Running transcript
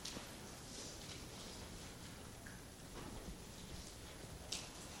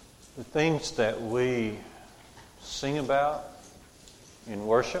The things that we sing about in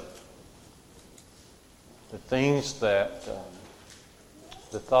worship, the things that,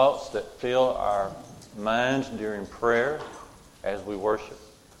 the thoughts that fill our minds during prayer as we worship,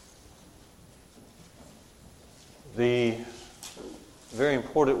 the very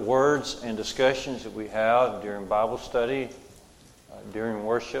important words and discussions that we have during Bible study, during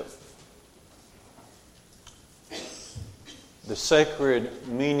worship, the sacred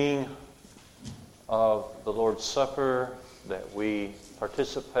meaning of the Lord's Supper that we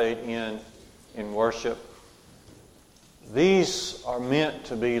participate in worship. These are meant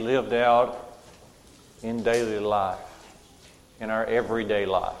to be lived out in daily life, in our everyday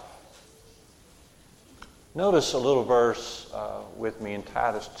life. Notice a little verse with me in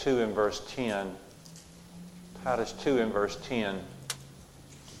Titus 2 and verse 10. Titus 2 and verse 10.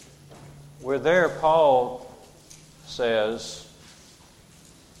 Where there Paul says,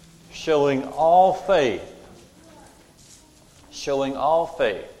 showing all faith,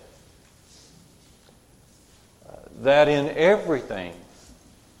 that in everything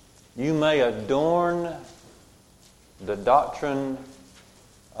you may adorn the doctrine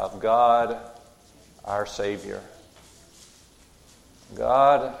of God our Savior.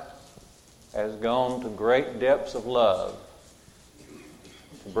 God has gone to great depths of love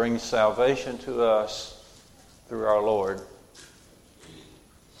to bring salvation to us through our Lord.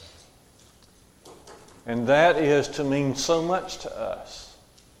 And that is to mean so much to us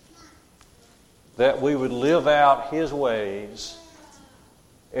that we would live out His ways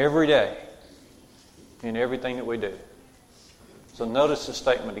every day in everything that we do. So notice the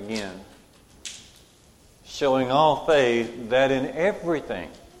statement again. Showing all faith, that in everything,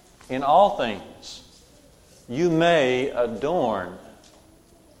 in all things, you may adorn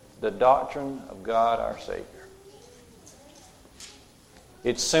the doctrine of God our Savior.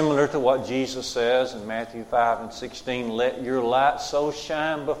 It's similar to what Jesus says in Matthew 5 and 16, let your light so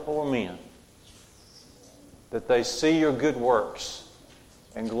shine before men that they see your good works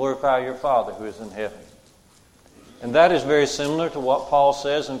and glorify your Father who is in heaven. And that is very similar to what Paul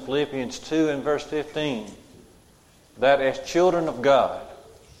says in Philippians 2 and verse 15, that as children of God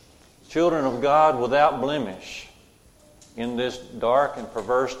without blemish in this dark and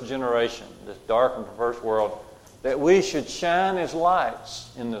perverse generation, this dark and perverse world, that we should shine as lights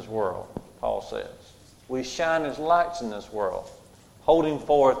in this world, Paul says. We shine as lights in this world, holding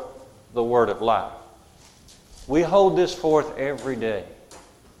forth the word of life. We hold this forth every day.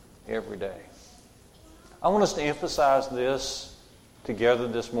 Every day. I want us to emphasize this together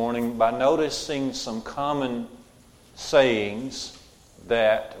this morning by noticing some common sayings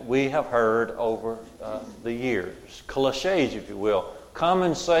that we have heard over the years. Clichés, if you will.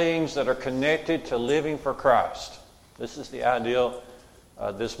 Common sayings that are connected to living for Christ. This is the ideal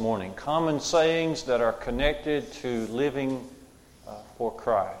this morning. Common sayings that are connected to living for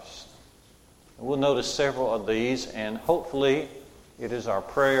Christ. We'll notice several of these, and hopefully it is our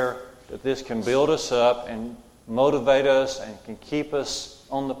prayer that this can build us up and motivate us and can keep us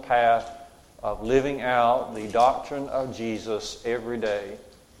on the path of living out the doctrine of Jesus every day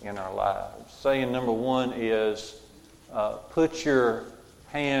in our lives. Saying number one is, put your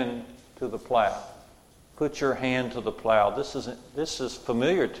hand to the plow. Put your hand to the plow. This is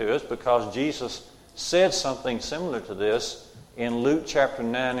familiar to us because Jesus said something similar to this in Luke chapter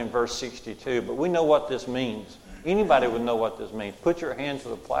 9 and verse 62. But we know what this means. Anybody would know what this means. Put your hand to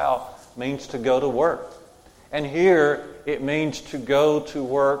the plow means to go to work. And here it means to go to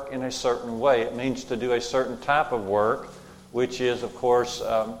work in a certain way. It means to do a certain type of work, which is, of course,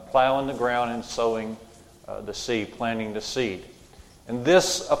 plowing the ground and sowing the seed, planting the seed. And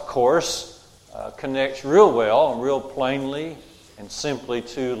this, of course, connects real well and real plainly and simply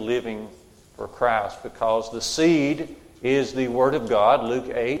to living for Christ, because the seed is the Word of God. Luke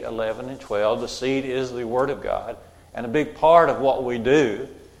 8, 11, and 12. The seed is the Word of God. And a big part of what we do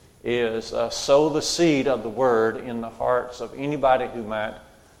is sow the seed of the Word in the hearts of anybody who might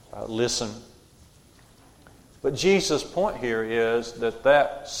listen. But Jesus' point here is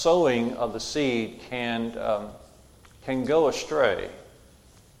that sowing of the seed can go astray.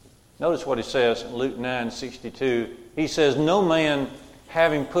 Notice what he says in Luke 9:62. He says, no man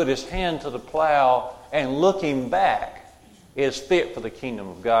having put his hand to the plow and looking back is fit for the kingdom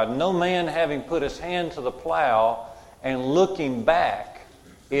of God. No man having put his hand to the plow and looking back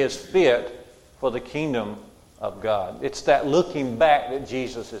is fit for the kingdom of God. It's that looking back that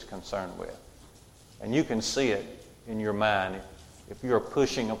Jesus is concerned with. And you can see it in your mind. If you're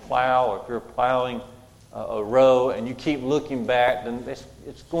pushing a plow or if you're plowing a row and you keep looking back, then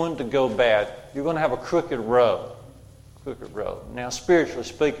it's going to go bad. You're going to have a crooked row. crooked road. Now, spiritually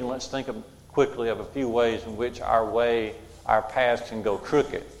speaking, let's think quickly of a few ways in which our paths can go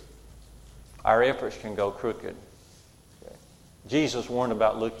crooked. Our efforts can go crooked. Okay. Jesus warned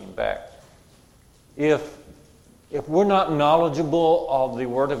about looking back. If we're not knowledgeable of the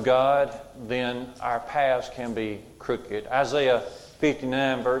Word of God, then our paths can be crooked. Isaiah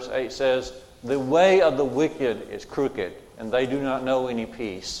 59 verse 8 says, "The way of the wicked is crooked, and they do not know any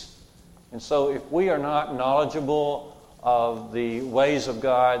peace." And so if we are not knowledgeable of the ways of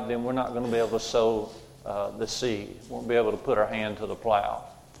God, then we're not going to be able to sow the seed. We won't be able to put our hand to the plow.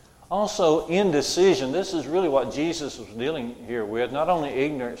 Also, indecision. This is really what Jesus was dealing here with. Not only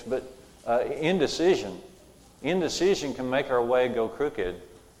ignorance, but indecision. Indecision can make our way go crooked.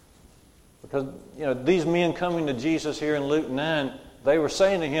 Because, these men coming to Jesus here in Luke 9, they were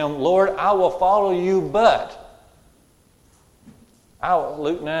saying to him, "Lord, I will follow you, but..."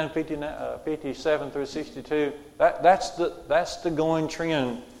 Luke 9, 57 through 62, that's the going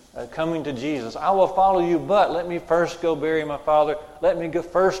trend coming to Jesus. "I will follow you, but let me first go bury my father. Let me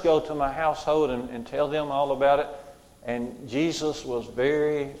first go to my household and tell them all about it." And Jesus was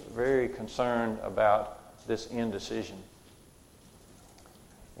very, very concerned about this indecision.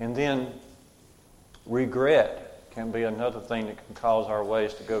 And then regret can be another thing that can cause our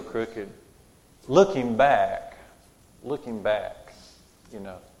ways to go crooked. Looking back,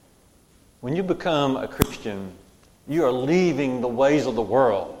 when you become a Christian, you are leaving the ways of the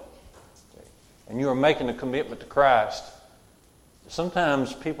world and you are making a commitment to Christ.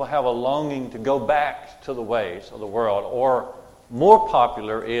 Sometimes people have a longing to go back to the ways of the world, or more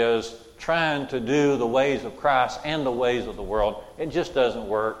popular is trying to do the ways of Christ and the ways of the world. It just doesn't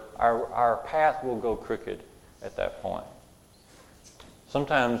work. Our path will go crooked at that point.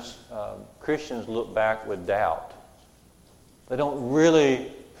 Sometimes Christians look back with doubt. They don't really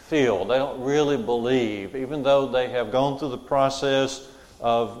feel, they don't really believe, even though they have gone through the process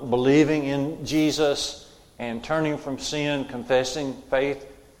of believing in Jesus and turning from sin, confessing faith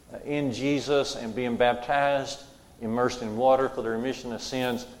in Jesus and being baptized, immersed in water for the remission of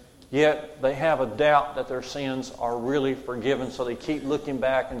sins. Yet they have a doubt that their sins are really forgiven, so they keep looking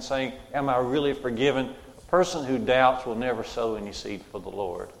back and saying, "Am I really forgiven?" A person who doubts will never sow any seed for the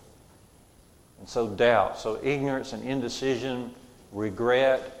Lord. And so doubt, so ignorance and indecision,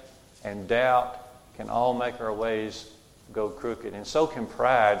 regret and doubt can all make our ways go crooked. And so can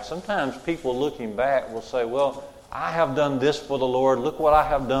pride. Sometimes people looking back will say, "Well, I have done this for the Lord. Look what I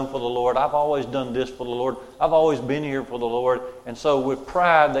have done for the Lord. I've always done this for the Lord. I've always been here for the Lord." And so with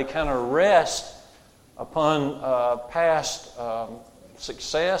pride, they kind of rest upon past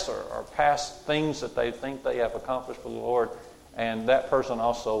success or past things that they think they have accomplished for the Lord. And that person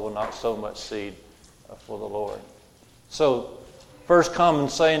also will not sow much seed for the Lord. So, first common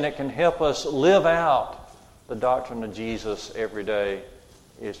saying that can help us live out the doctrine of Jesus every day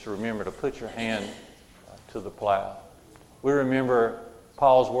is to remember to put your hand to the plow. We remember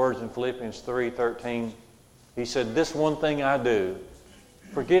Paul's words in Philippians 3:13. He said, "This one thing I do,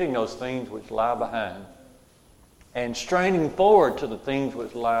 forgetting those things which lie behind, and straining forward to the things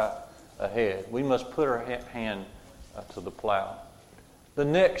which lie ahead." We must put our hand to the plow. The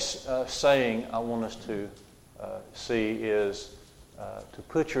next saying I want us to see is to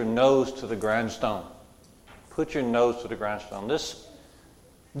put your nose to the grindstone. Put your nose to the grindstone.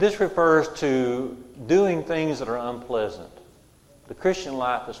 This refers to doing things that are unpleasant. The Christian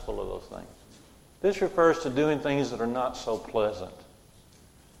life is full of those things. This refers to doing things that are not so pleasant.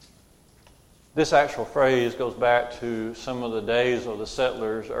 This actual phrase goes back to some of the days of the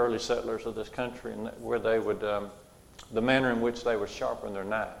settlers, early settlers of this country, where they would, the manner in which they would sharpen their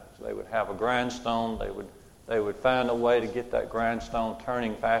knives. They would have a grindstone. They would find a way to get that grindstone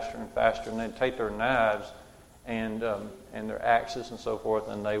turning faster and faster, and they'd take their knives and their axes and so forth,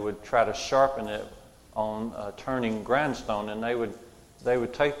 and they would try to sharpen it on a turning grindstone, and they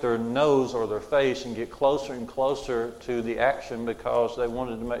would take their nose or their face and get closer and closer to the action because they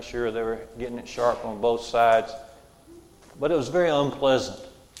wanted to make sure they were getting it sharp on both sides. But it was very unpleasant,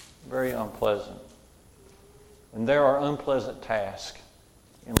 very unpleasant. And there are unpleasant tasks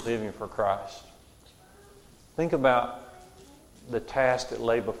in living for Christ. Think about the task that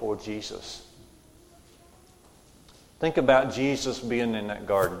lay before Jesus. Think about Jesus being in that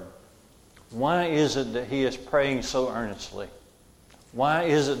garden. Why is it that he is praying so earnestly? Why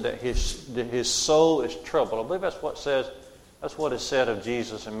is it that his soul is troubled? I believe that's what is said of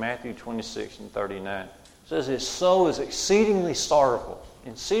Jesus in Matthew 26:39. It says his soul is exceedingly sorrowful,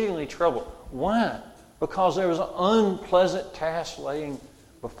 exceedingly troubled. Why? Because there was an unpleasant task laying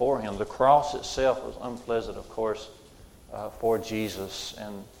before him. The cross itself was unpleasant, of course, for Jesus.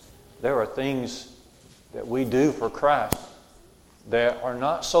 And there are things that we do for Christ that are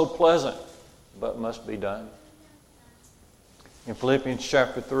not so pleasant, but must be done. In Philippians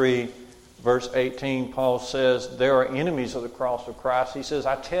chapter 3, verse 18, Paul says, there are enemies of the cross of Christ. He says,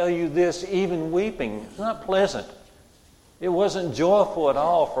 I tell you this, even weeping. It's not pleasant. It wasn't joyful at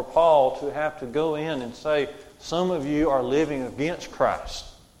all for Paul to have to go in and say, some of you are living against Christ.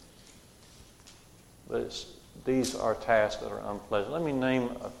 But these are tasks that are unpleasant. Let me name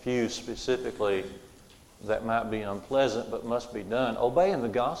a few specifically that might be unpleasant but must be done. Obeying the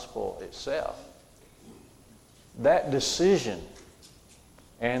gospel itself. That decision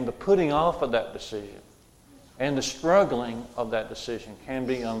and the putting off of that decision and the struggling of that decision can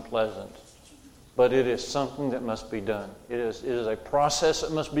be unpleasant. But it is something that must be done. It is a process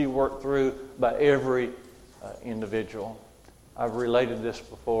that must be worked through by every individual. I've related this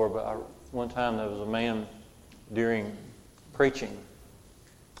before, but one time there was a man during preaching,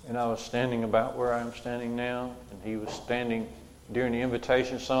 and I was standing about where I am standing now, and he was standing during the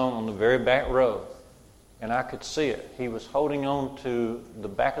invitation song on the very back row, and I could see it. He was holding on to the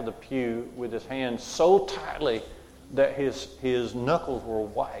back of the pew with his hands so tightly that his knuckles were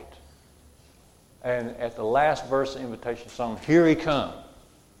white. And at the last verse of the invitation song, here he comes,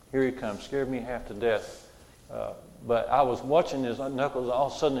 scared me half to death. But I was watching his knuckles, all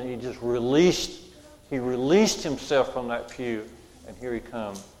of a sudden he just released himself from that pew, and here he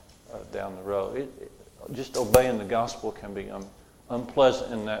comes down the road. Just obeying the gospel can be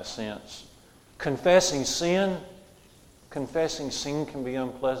unpleasant in that sense. Confessing sin can be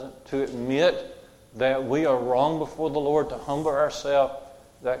unpleasant. To admit that we are wrong before the Lord, to humble ourselves,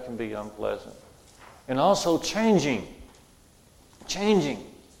 that can be unpleasant. And also changing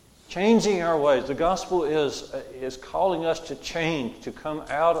our ways. The gospel is calling us to change, to come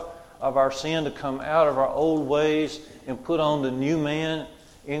out of our sin, to come out of our old ways and put on the new man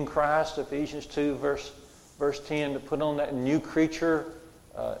in Christ. Ephesians 2 verse 10, to put on that new creature.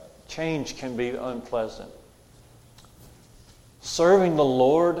 Change can be unpleasant. Serving the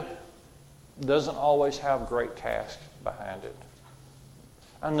Lord doesn't always have great tasks behind it.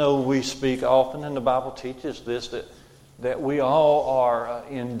 I know we speak often, and the Bible teaches this, that we all are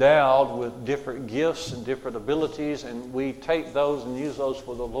endowed with different gifts and different abilities, and we take those and use those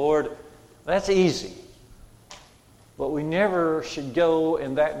for the Lord. That's easy. But we never should go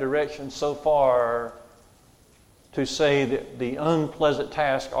in that direction so far to say that the unpleasant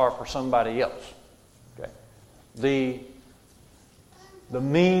tasks are for somebody else. Okay? The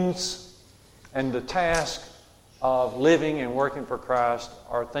means and the task of living and working for Christ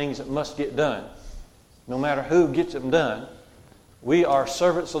are things that must get done. No matter who gets them done, we are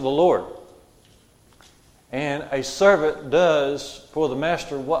servants of the Lord. And a servant does for the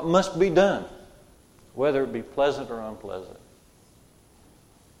master what must be done, whether it be pleasant or unpleasant.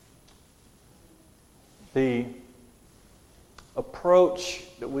 The approach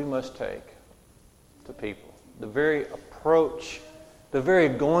that we must take to people, the very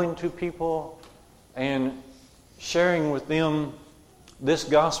going to people and sharing with them this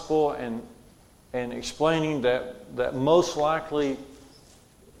gospel and explaining that most likely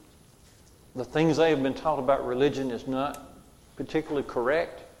the things they have been taught about religion is not particularly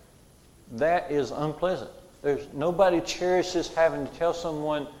correct, that is unpleasant. Nobody cherishes having to tell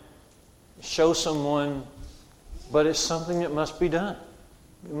someone, show someone, but it's something that must be done.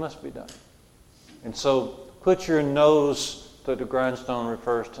 It must be done. And so put your nose to the grindstone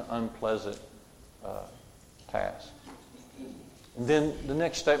refers to unpleasant task. And then the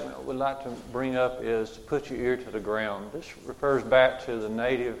next statement I would like to bring up is to put your ear to the ground. This refers back to the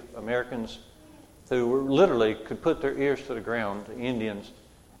Native Americans who literally could put their ears to the ground, the Indians,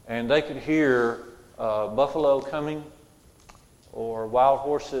 and they could hear buffalo coming or wild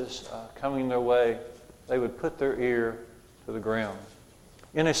horses coming their way. They would put their ear to the ground.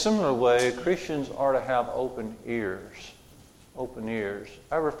 In a similar way, Christians are to have open ears. Open ears.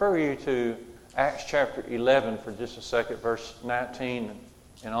 I refer you to Acts chapter 11 for just a second, verse 19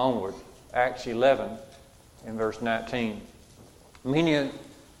 and onward. Acts 11 and verse 19. Many of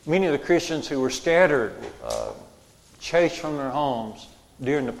the Christians who were scattered, chased from their homes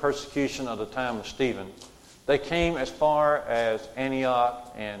during the persecution of the time of Stephen, they came as far as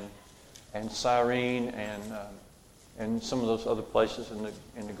Antioch and Cyrene and some of those other places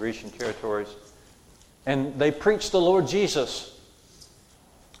in the Grecian territories. And they preached the Lord Jesus.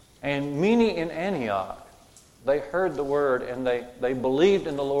 And many in Antioch, they heard the word and they believed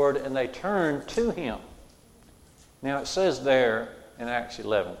in the Lord and they turned to Him. Now it says there in Acts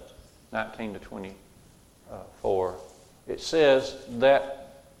 11, 19 to 24, it says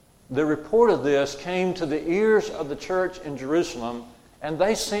that the report of this came to the ears of the church in Jerusalem, and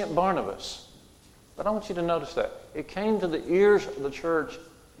they sent Barnabas. But I want you to notice that. It came to the ears of the church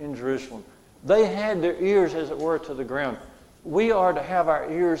in Jerusalem. They had their ears, as it were, to the ground. We are to have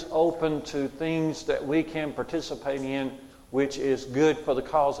our ears open to things that we can participate in, which is good for the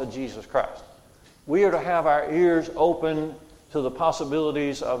cause of Jesus Christ. We are to have our ears open to the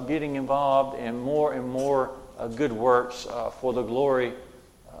possibilities of getting involved in more and more good works for the glory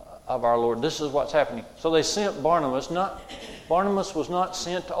of our Lord. This is what's happening. So they sent Barnabas. Barnabas was not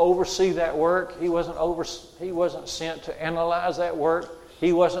sent to oversee that work. He wasn't sent to analyze that work.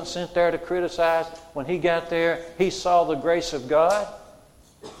 He wasn't sent there to criticize. When he got there, he saw the grace of God,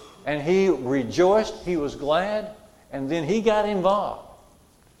 and he rejoiced. He was glad, and then he got involved.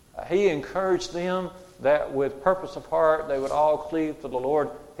 He encouraged them that with purpose of heart they would all cleave to the Lord.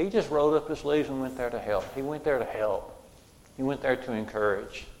 He just rolled up his sleeves and went there to help. He went there to help. He went there to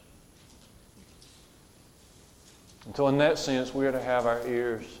encourage. And so in that sense, we are to have our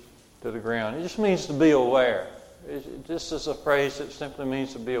ears to the ground. It just means to be aware. This is a phrase that simply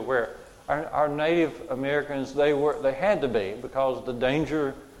means to be aware. Our Native Americans, they had to be, because of the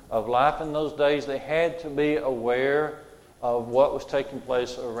danger of life in those days, they had to be aware of what was taking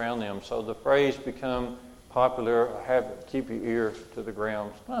place around them. So the phrase become popular, keep your ear to the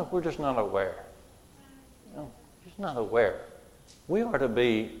ground. No, we're just not aware. No, just not aware. We are to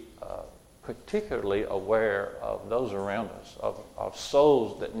be particularly aware of those around us, of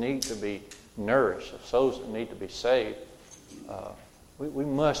souls that need to be nourished, of souls that need to be saved. We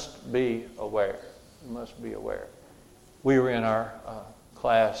must be aware. We must be aware. We were in our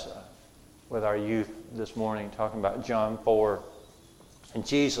class with our youth this morning talking about John 4, and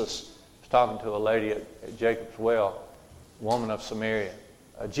Jesus was talking to a lady at Jacob's well, a woman of Samaria.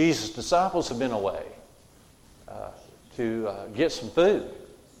 Jesus' disciples had been away to get some food,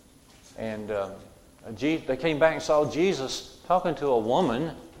 and they came back and saw Jesus talking to a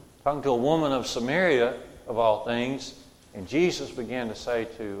woman of Samaria, of all things, and Jesus began to say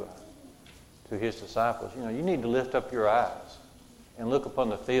to his disciples, you need to lift up your eyes and look upon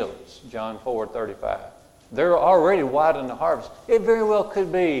the fields, John 4:35. They're already white in the harvest. It very well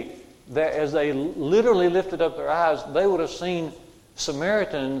could be that as they literally lifted up their eyes, they would have seen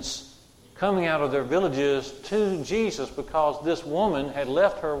Samaritans coming out of their villages to Jesus, because this woman had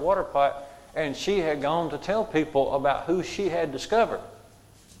left her water pot and she had gone to tell people about who she had discovered.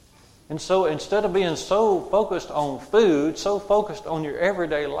 And so instead of being so focused on food, so focused on your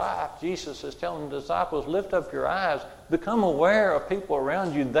everyday life, Jesus is telling the disciples, lift up your eyes, become aware of people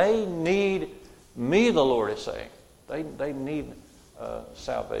around you. They need me, the Lord is saying. They need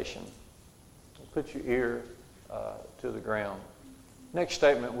salvation. Put your ear to the ground. Next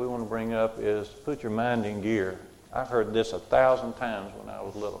statement we want to bring up is put your mind in gear. I've heard this 1,000 times when I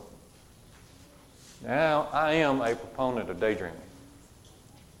was little. Now, I am a proponent of daydreaming.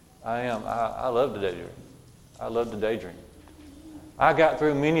 I am. I love to daydream. I love to daydream. I got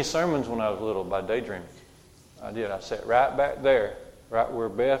through many sermons when I was little by daydreaming. I did. I sat right back there, right where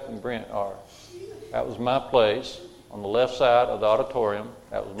Beth and Brent are. That was my place on the left side of the auditorium.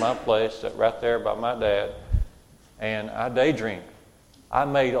 That was my place, sat right there by my dad. And I daydreamed. I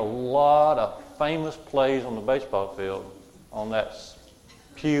made a lot of famous plays on the baseball field on that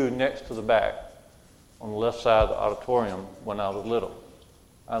pew next to the back on the left side of the auditorium when I was little.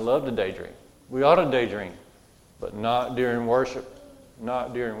 I love to daydream. We ought to daydream, but not during worship.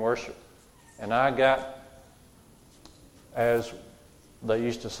 Not during worship. And I got, as they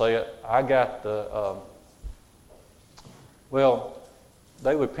used to say it, I got the,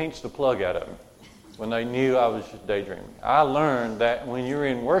 they would pinch the plug out of me when they knew I was just daydreaming. I learned that when you're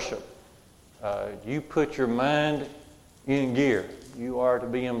in worship, you put your mind in gear. You are to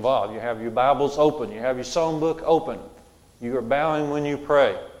be involved. You have your Bibles open. You have your songbook open. You are bowing when you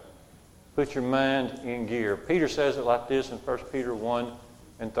pray. Put your mind in gear. Peter says it like this in 1 Peter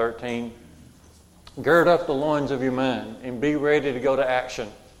 1:13. Gird up the loins of your mind and be ready to go to action.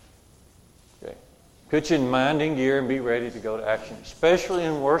 Okay. Put your mind in gear and be ready to go to action. Especially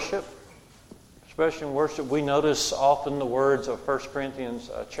in worship. Especially in worship, we notice often the words of 1 Corinthians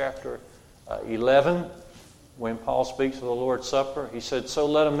chapter 11. When Paul speaks of the Lord's Supper, he said, so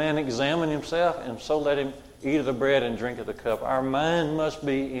let a man examine himself, and so let him eat of the bread and drink of the cup. Our mind must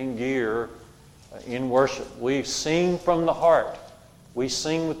be in gear in worship. We sing from the heart. We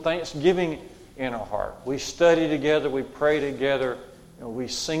sing with thanksgiving in our heart. We study together. We pray together. We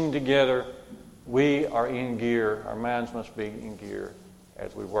sing together. We are in gear. Our minds must be in gear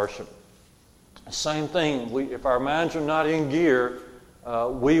as we worship. Same thing. If our minds are not in gear,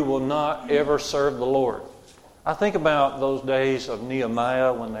 we will not ever serve the Lord. I think about those days of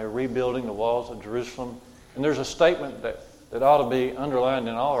Nehemiah when they were rebuilding the walls of Jerusalem. And there's a statement that ought to be underlined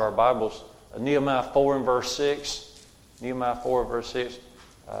in all of our Bibles Nehemiah 4 and verse 6. Nehemiah 4 and verse 6.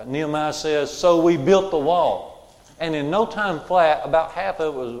 Nehemiah says, "So we built the wall." And in no time flat, about half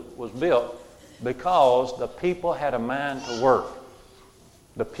of it was built because the people had a mind to work.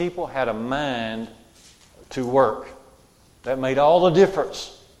 The people had a mind to work. That made all the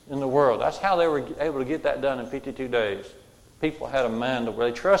difference in the world. That's how they were able to get that done in 52 days. People had a mind to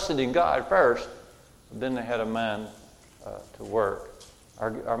work. They trusted in God first, but then they had a mind to work.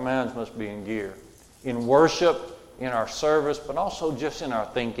 Our minds must be in gear. In worship, in our service, but also just in our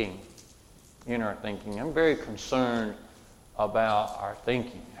thinking. In our thinking. I'm very concerned about our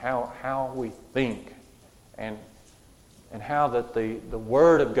thinking, how we think, and how that the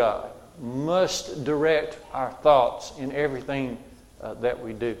Word of God must direct our thoughts in everything that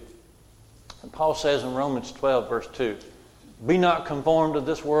we do. And Paul says in Romans 12, verse 2, "Be not conformed to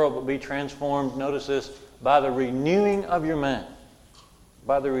this world, but be transformed," notice this, "by the renewing of your mind."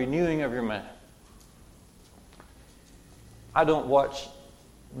 By the renewing of your mind. I don't watch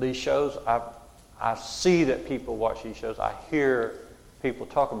these shows. I see that people watch these shows. I hear people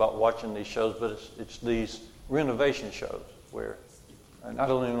talk about watching these shows, but it's these renovation shows where, and I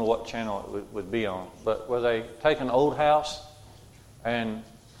don't even know what channel it would be on, but where they take an old house and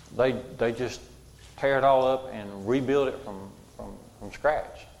they just tear it all up and rebuild it from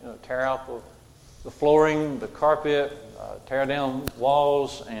scratch. Tear out the flooring, the carpet, tear down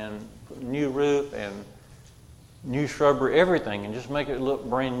walls, and put a new roof and new shrubbery, everything, and just make it look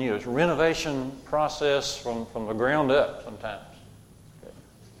brand new. It's a renovation process from the ground up sometimes. Okay.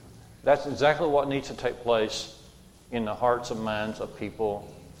 That's exactly what needs to take place in the hearts and minds of people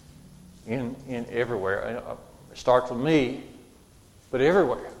in everywhere. It starts with me, but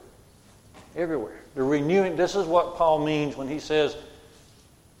everywhere. Everywhere. The renewing, this is what Paul means when he says,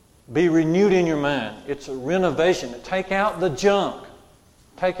 be renewed in your mind. It's a renovation. Take out the junk.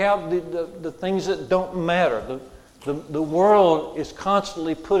 Take out the things that don't matter. The world is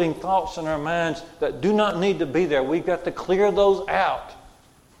constantly putting thoughts in our minds that do not need to be there. We've got to clear those out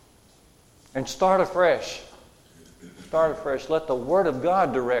and start afresh. Start afresh. Let the Word of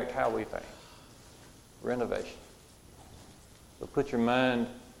God direct how we think. Renovation. So put your mind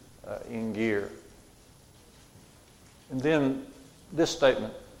in gear. And then this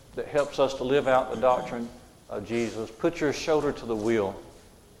statement that helps us to live out the doctrine of Jesus. Put your shoulder to the wheel.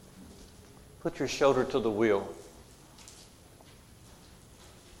 Put your shoulder to the wheel.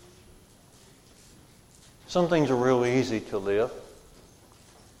 Some things are real easy to live.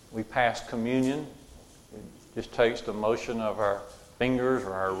 We pass communion. It just takes the motion of our fingers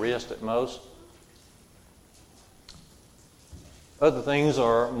or our wrist at most. Other things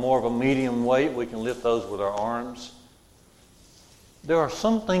are more of a medium weight. We can lift those with our arms. There are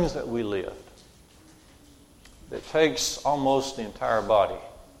some things that we lift that takes almost the entire body.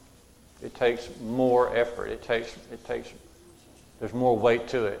 It takes more effort. It takes. There's more weight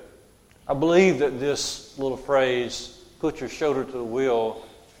to it. I believe that this little phrase, "put your shoulder to the wheel,"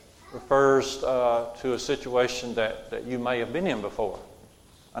 refers to a situation that you may have been in before.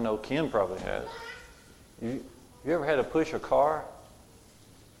 I know Ken probably has. You ever had to push a car?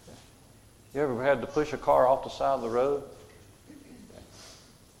 You ever had to push a car off the side of the road?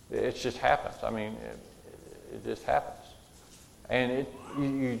 It just happens. I mean, it just happens. And if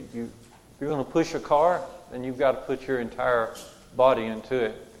you're going to push a car, then you've got to put your entire body into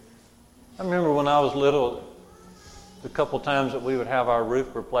it. I remember when I was little, the couple times that we would have our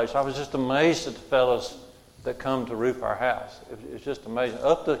roof replaced, I was just amazed at the fellas that come to roof our house. It's just amazing.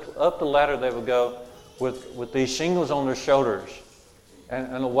 Up the ladder they would go with these shingles on their shoulders,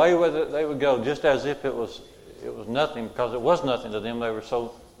 and away with it they would go, just as if it was nothing, because it was nothing to them. They were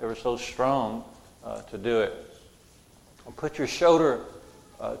so strong to do it. Put your shoulder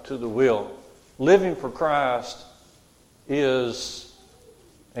to the wheel. Living for Christ is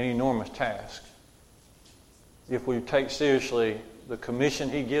an enormous task. If we take seriously the commission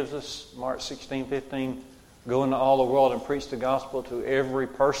He gives us, Mark 16:15, go into all the world and preach the gospel to every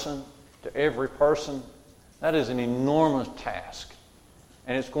person, that is an enormous task.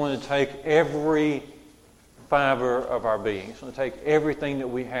 And it's going to take every fiber of our being. It's going to take everything that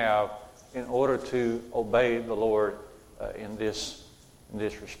we have in order to obey the Lord in this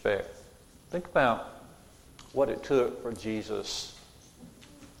respect. Think about what it took for Jesus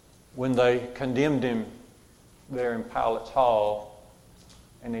when they condemned Him there in Pilate's hall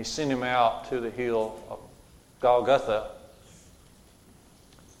and they sent Him out to the hill of Golgotha,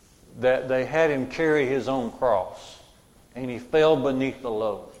 that they had Him carry His own cross, and He fell beneath the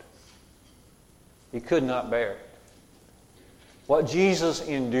load. He could not bear it. What Jesus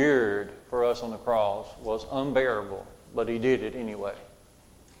endured for us on the cross was unbearable, but He did it anyway.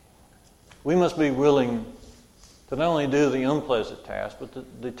 We must be willing to not only do the unpleasant task,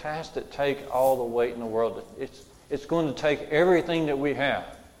 but the tasks that take all the weight in the world. It's going to take everything that we have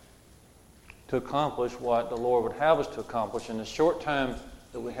to accomplish what the Lord would have us to accomplish in the short time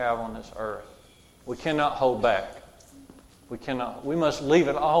that we have on this earth. We cannot hold back. We must leave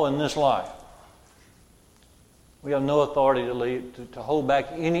it all in this life. We have no authority to hold back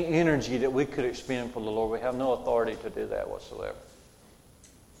any energy that we could expend for the Lord. We have no authority to do that whatsoever.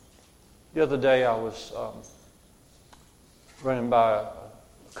 The other day I was running by a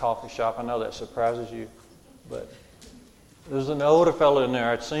coffee shop. I know that surprises you, but there's an older fellow in there.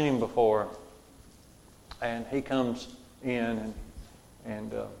 I'd seen him before, and he comes in,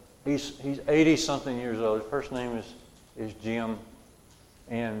 and he's 80-something years old. His first name is Jim,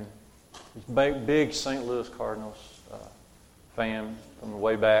 and he's a big St. Louis Cardinals fan from the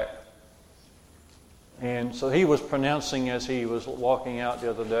way back. And so he was pronouncing as he was walking out the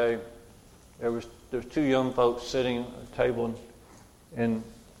other day. There was two young folks sitting at a table, and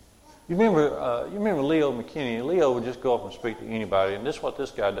you remember Leo McKinney. Leo would just go up and speak to anybody, and this is what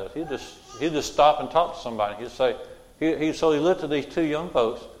this guy does. He'd just stop and talk to somebody. He'd say, so he looked at these two young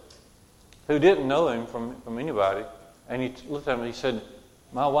folks who didn't know him from anybody, and he looked at them and he said,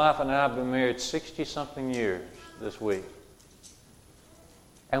 "My wife and I have been married 60-something years this week."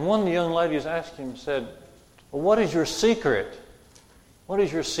 And one of the young ladies asked him, said, "Well, what is your secret? What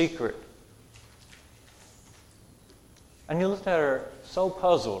is your secret?" And he looked at her so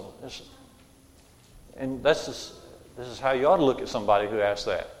puzzled. And this is how you ought to look at somebody who asks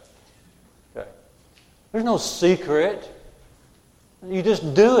that. Okay. There's no secret. You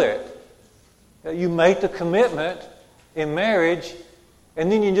just do it. You make the commitment in marriage,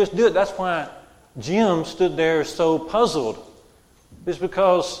 and then you just do it. That's why Jim stood there so puzzled. It's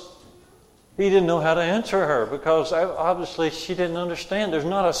because he didn't know how to answer her, because obviously she didn't understand. There's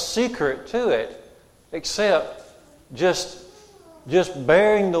not a secret to it except just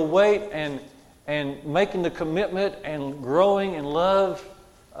bearing the weight and making the commitment and growing in love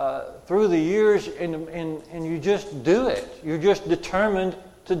through the years, and you just do it. You're just determined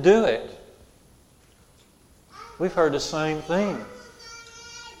to do it. We've heard the same thing.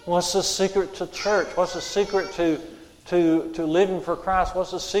 What's the secret to church? What's the secret to living for Christ?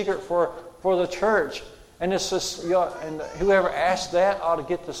 What's the secret for the church? And it's just, and whoever asks that ought to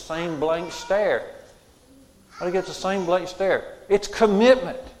get the same blank stare. It's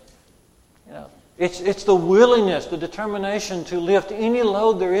commitment. You know, it's the willingness, the determination to lift any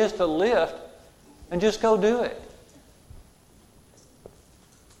load there is to lift, and just go do it.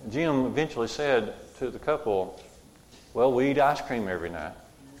 Jim eventually said to the couple, "Well, we eat ice cream every night."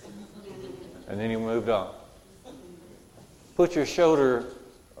 And then he moved on. Put your shoulder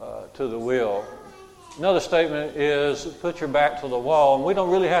to the wheel. Another statement is put your back to the wall, and we don't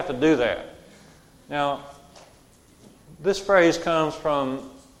really have to do that. Now, this phrase comes from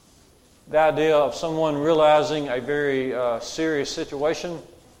the idea of someone realizing a very serious situation,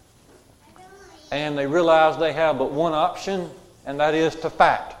 and they realize they have but one option, and that is to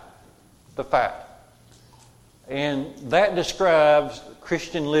fight. To fight. And that describes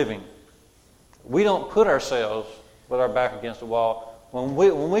Christian living. We don't put ourselves with our back against the wall. When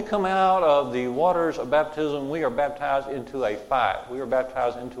we come out of the waters of baptism, we are baptized into a fight. We are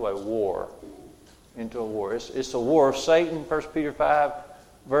baptized into a war. It's a war of Satan. 1 Peter 5,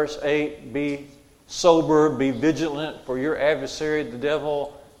 verse 8, be sober, be vigilant, for your adversary, the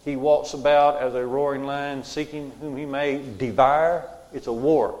devil, he walks about as a roaring lion, seeking whom he may devour. It's a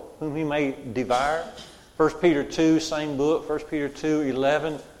war, whom he may devour. 1 Peter 2, same book, 1 Peter 2,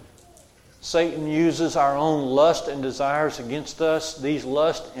 11. Satan uses our own lust and desires against us. These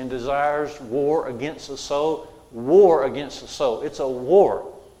lust and desires war against the soul. War against the soul. It's a war.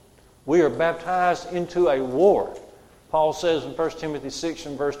 We are baptized into a war. Paul says in 1 Timothy 6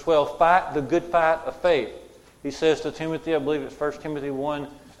 and verse 12, fight the good fight of faith. He says to Timothy, I believe it's 1 Timothy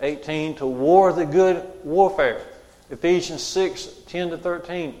 1:18, to war the good warfare. Ephesians 6:10 to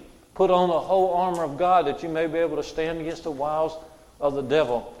 13, put on the whole armor of God that you may be able to stand against the wiles of the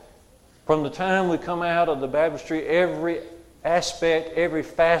devil. From the time we come out of the baptistry, every aspect, every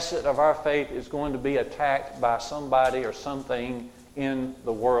facet of our faith is going to be attacked by somebody or something in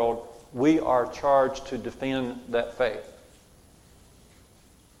the world. We are charged to defend that faith.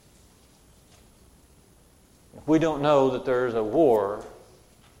 If we don't know that there is a war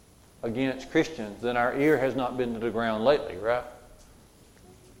against Christians, then our ear has not been to the ground lately, right?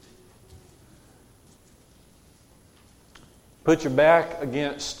 Put your back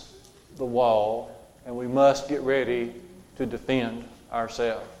against the wall, and we must get ready to defend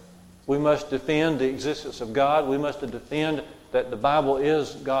ourselves. We must defend the existence of God. We must defend that the Bible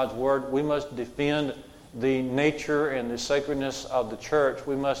is God's Word. We must defend the nature and the sacredness of the church.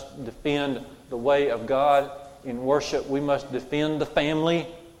 We must defend the way of God in worship. We must defend the family.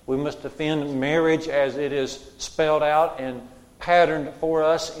 We must defend marriage as it is spelled out and patterned for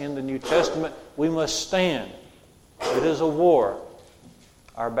us in the New Testament. We must stand. It is a war.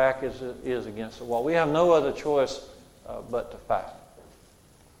 Our back is against the wall. We have no other choice but to fight.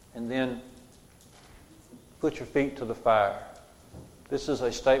 And then put your feet to the fire. This is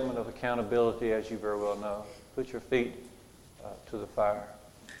a statement of accountability, as you very well know. Put your feet to the fire.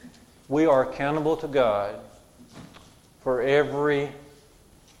 We are accountable to God for every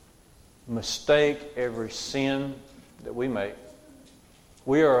mistake, every sin that we make.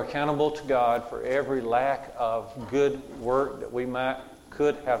 We are accountable to God for every lack of good work that we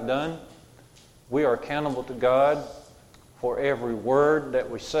could have done. We are accountable to God for every word that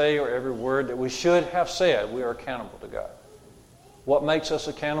we say or every word that we should have said. We are accountable to God. What makes us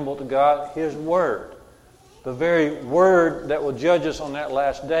accountable to God? His Word. The very Word that will judge us on that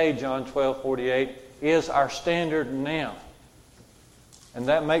last day, John 12:48, is our standard now. And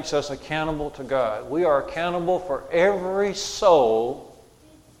that makes us accountable to God. We are accountable for every soul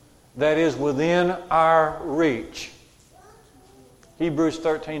that is within our reach. Hebrews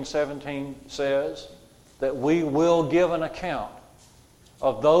 13:17 says that we will give an account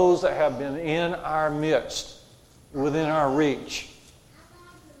of those that have been in our midst, within our reach.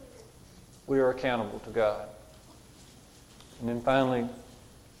 We are accountable to God. And then finally,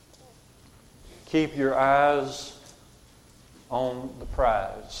 keep your eyes on the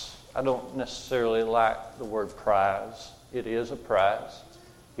prize. I don't necessarily like the word prize. It is a prize.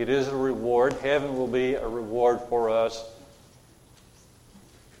 It is a reward. Heaven will be a reward for us.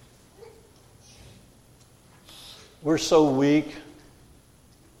 We're so weak.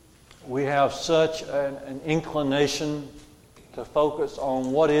 We have such an inclination to focus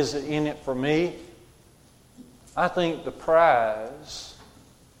on what is it in it for me. I think the prize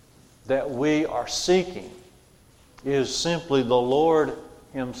that we are seeking is simply the Lord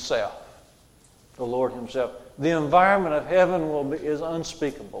Himself. The Lord Himself. The environment of heaven is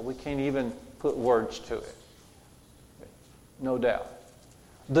unspeakable. We can't even put words to it. No doubt.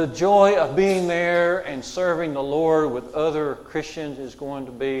 The joy of being there and serving the Lord with other Christians is going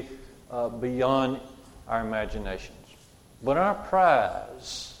to be beyond our imaginations. But our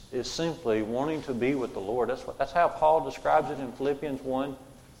prize is simply wanting to be with the Lord. That's how Paul describes it in Philippians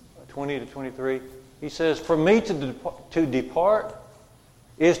 1:20-23. He says, "For me to depart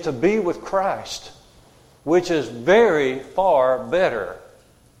is to be with Christ, which is very far better."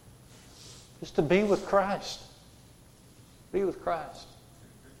 It's to be with Christ. Be with Christ.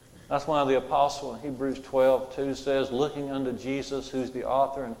 That's why the apostle in Hebrews 12:2 says, "Looking unto Jesus, who's the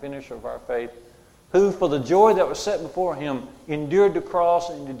author and finisher of our faith, who for the joy that was set before Him endured the cross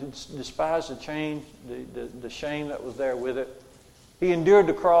and despised the shame that was there with it." He endured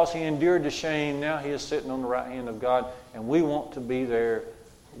the cross, He endured the shame, now He is sitting on the right hand of God, and we want to be there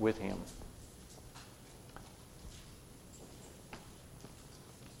with Him.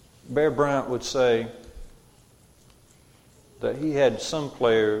 Bear Bryant would say that he had some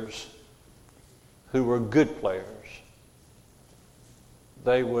players who were good players.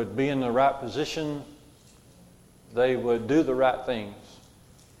 They would be in the right position. They would do the right things.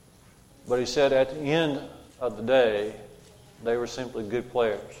 But he said at the end of the day, they were simply good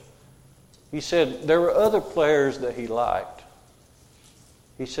players. He said there were other players that he liked.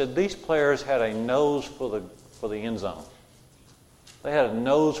 He said these players had a nose for the end zone. They had a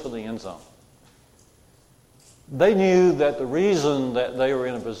nose for the end zone. They knew that the reason that they were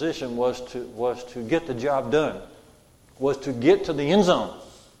in a position was to get the job done, was to get to the end zone.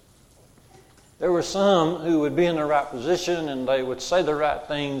 There were some who would be in the right position and they would say the right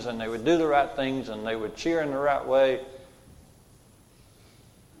things and they would do the right things and they would cheer in the right way,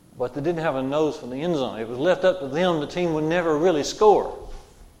 but they didn't have a nose for the end zone. If it was left up to them, the team would never really score.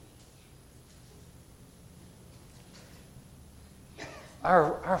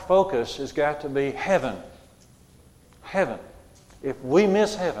 Our focus has got to be heaven. Heaven. If we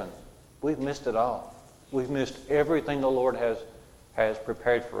miss heaven, we've missed it all. We've missed everything the Lord has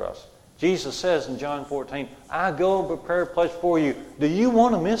prepared for us. Jesus says in John 14, "I go to prepare a place for you." Do you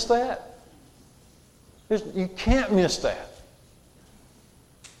want to miss that? You can't miss that.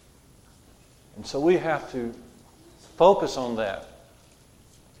 And so we have to focus on that.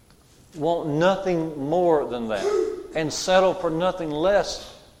 Want nothing more than that. And settle for nothing less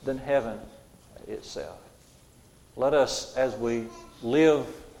than heaven itself. Let us, as we live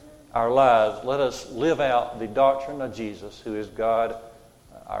our lives, let us live out the doctrine of Jesus, who is God,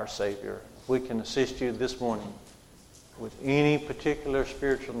 our Savior. If we can assist you this morning with any particular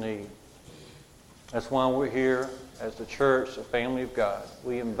spiritual need. That's why we're here as the church, the family of God.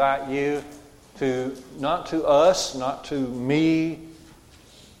 We invite you to, not to us, not to me,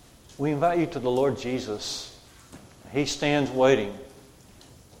 we invite you to the Lord Jesus. He stands waiting.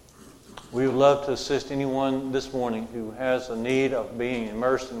 We would love to assist anyone this morning who has a need of being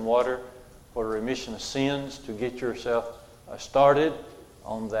immersed in water for the remission of sins, to get yourself started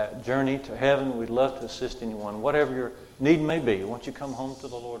on that journey to heaven. We'd love to assist anyone, whatever your need may be. Won't you come home to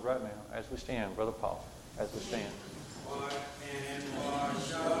the Lord right now as we stand, Brother Paul, as we stand. What can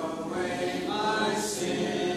wash away my sin?